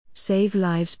save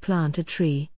lives, plant a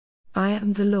tree. I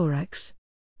am the Lorax.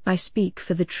 I speak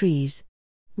for the trees,"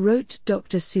 wrote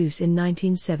Dr. Seuss in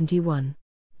 1971.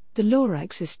 The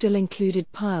Lorax is still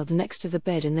included piled next to the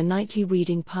bed in the nightly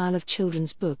reading pile of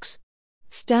children's books.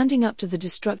 Standing up to the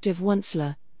destructive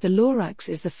Onceler, the Lorax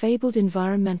is the fabled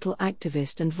environmental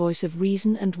activist and voice of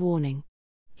reason and warning.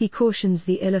 He cautions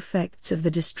the ill effects of the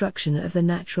destruction of the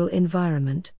natural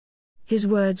environment. His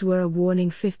words were a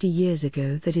warning 50 years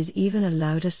ago that is even a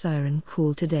louder siren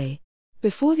call today.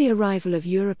 Before the arrival of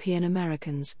European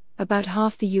Americans, about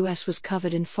half the U.S. was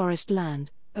covered in forest land,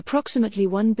 approximately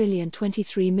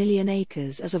 1,023,000,000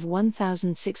 acres as of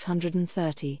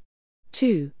 1630.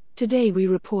 Today we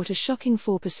report a shocking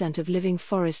 4% of living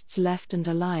forests left and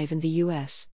alive in the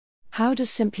U.S. How does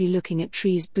simply looking at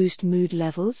trees boost mood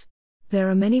levels? There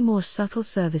are many more subtle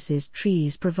services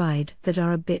trees provide that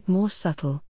are a bit more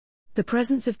subtle. The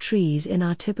presence of trees in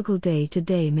our typical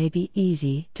day-to-day may be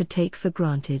easy to take for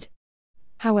granted.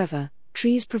 However,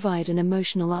 trees provide an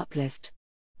emotional uplift.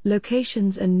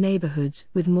 Locations and neighborhoods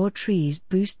with more trees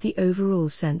boost the overall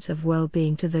sense of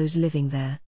well-being to those living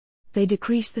there. They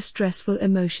decrease the stressful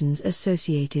emotions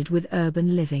associated with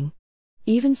urban living.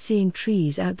 Even seeing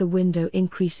trees out the window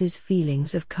increases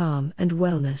feelings of calm and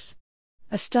wellness.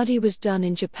 A study was done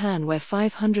in Japan where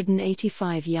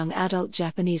 585 young adult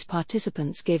Japanese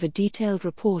participants gave a detailed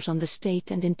report on the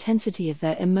state and intensity of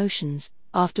their emotions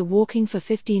after walking for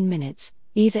 15 minutes,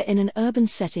 either in an urban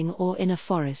setting or in a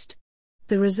forest.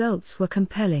 The results were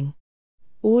compelling.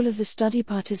 All of the study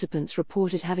participants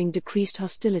reported having decreased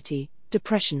hostility,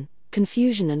 depression,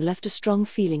 confusion, and left a strong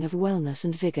feeling of wellness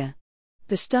and vigor.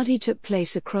 The study took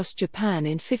place across Japan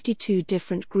in 52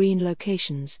 different green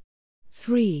locations.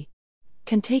 3.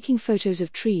 Can taking photos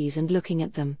of trees and looking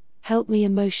at them help me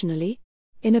emotionally?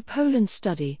 In a Poland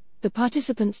study, the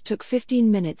participants took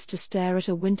 15 minutes to stare at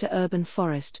a winter urban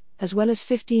forest, as well as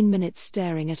 15 minutes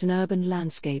staring at an urban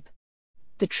landscape.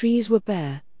 The trees were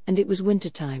bare, and it was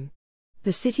wintertime.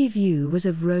 The city view was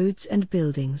of roads and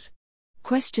buildings.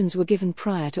 Questions were given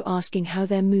prior to asking how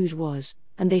their mood was,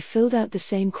 and they filled out the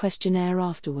same questionnaire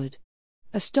afterward.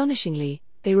 Astonishingly,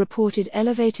 they reported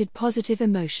elevated positive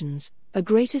emotions, a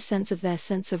greater sense of their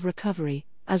sense of recovery,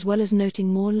 as well as noting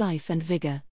more life and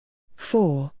vigor.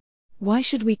 4. Why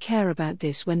should we care about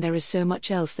this when there is so much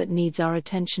else that needs our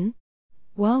attention?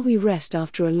 While we rest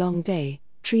after a long day,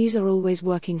 trees are always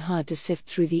working hard to sift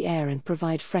through the air and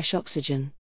provide fresh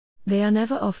oxygen. They are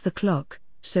never off the clock,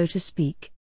 so to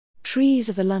speak. Trees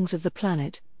are the lungs of the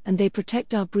planet, and they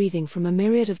protect our breathing from a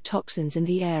myriad of toxins in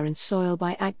the air and soil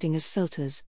by acting as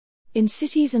filters. In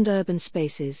cities and urban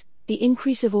spaces, the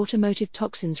increase of automotive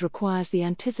toxins requires the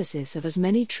antithesis of as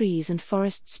many trees and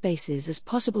forest spaces as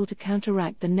possible to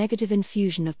counteract the negative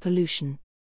infusion of pollution.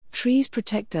 Trees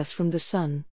protect us from the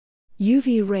sun.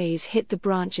 UV rays hit the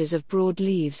branches of broad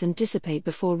leaves and dissipate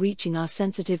before reaching our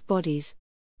sensitive bodies.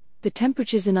 The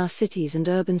temperatures in our cities and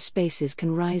urban spaces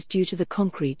can rise due to the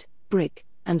concrete, brick,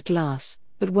 and glass,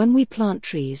 but when we plant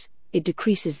trees, it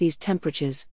decreases these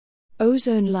temperatures.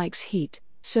 Ozone likes heat,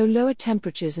 so lower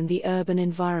temperatures in the urban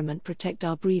environment protect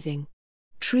our breathing.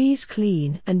 Trees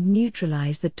clean and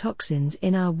neutralize the toxins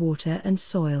in our water and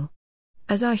soil.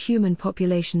 As our human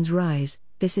populations rise,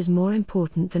 this is more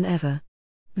important than ever.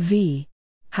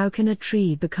 How can a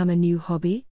tree become a new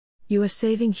hobby? You are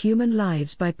saving human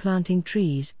lives by planting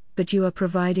trees, but you are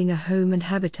providing a home and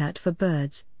habitat for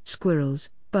birds, squirrels,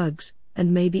 bugs,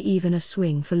 and maybe even a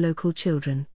swing for local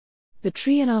children. The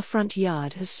tree in our front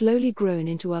yard has slowly grown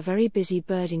into our very busy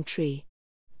birding tree.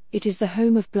 It is the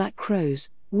home of black crows,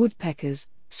 woodpeckers,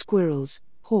 squirrels,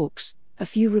 hawks, a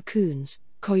few raccoons,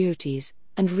 coyotes,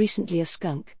 and recently a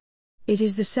skunk. It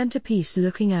is the centerpiece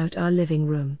looking out our living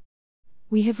room.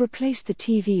 We have replaced the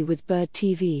TV with Bird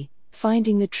TV,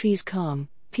 finding the tree's calm,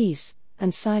 peace,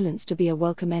 and silence to be a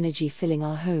welcome energy filling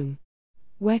our home.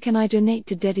 Where can I donate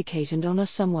to dedicate and honor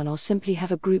someone or simply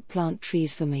have a group plant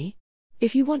trees for me?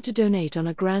 If you want to donate on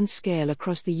a grand scale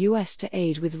across the US to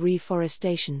aid with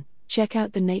reforestation, check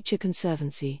out the Nature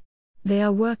Conservancy. They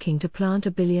are working to plant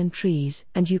 1 billion trees,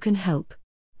 and you can help.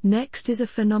 Next is a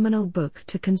phenomenal book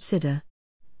to consider.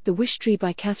 The Wish Tree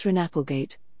by Katherine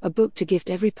Applegate, a book to gift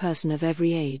every person of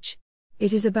every age.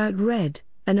 It is about Red,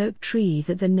 an oak tree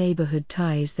that the neighborhood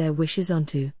ties their wishes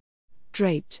onto.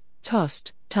 Draped,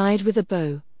 tossed, tied with a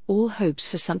bow, all hopes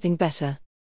for something better.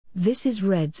 This is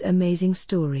Red's amazing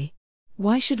story.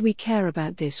 Why should we care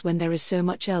about this when there is so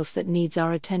much else that needs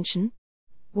our attention?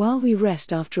 While we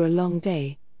rest after a long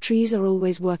day, trees are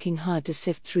always working hard to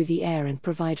sift through the air and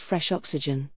provide fresh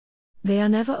oxygen. They are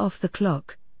never off the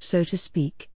clock, so to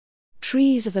speak.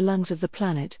 Trees are the lungs of the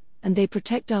planet, and they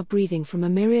protect our breathing from a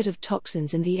myriad of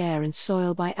toxins in the air and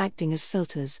soil by acting as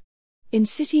filters. In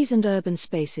cities and urban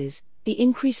spaces, the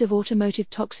increase of automotive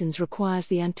toxins requires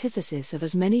the antithesis of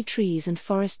as many trees and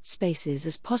forest spaces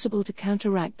as possible to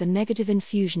counteract the negative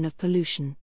infusion of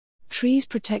pollution. Trees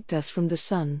protect us from the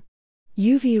sun.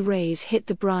 UV rays hit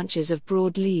the branches of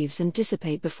broad leaves and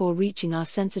dissipate before reaching our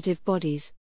sensitive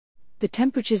bodies. The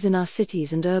temperatures in our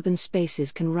cities and urban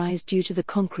spaces can rise due to the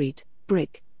concrete,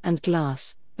 brick, and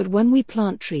glass, but when we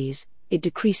plant trees, it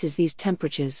decreases these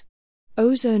temperatures.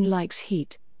 Ozone likes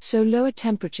heat, so lower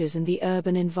temperatures in the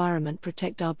urban environment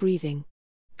protect our breathing.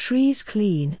 Trees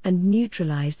clean and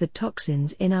neutralize the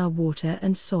toxins in our water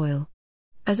and soil.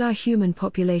 As our human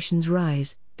populations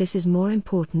rise, this is more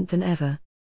important than ever.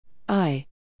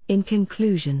 In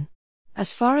conclusion,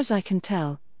 as far as I can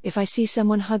tell, if I see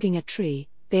someone hugging a tree,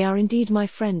 they are indeed my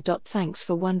friend. Thanks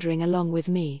for wandering along with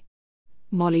me.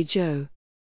 Molly Jo.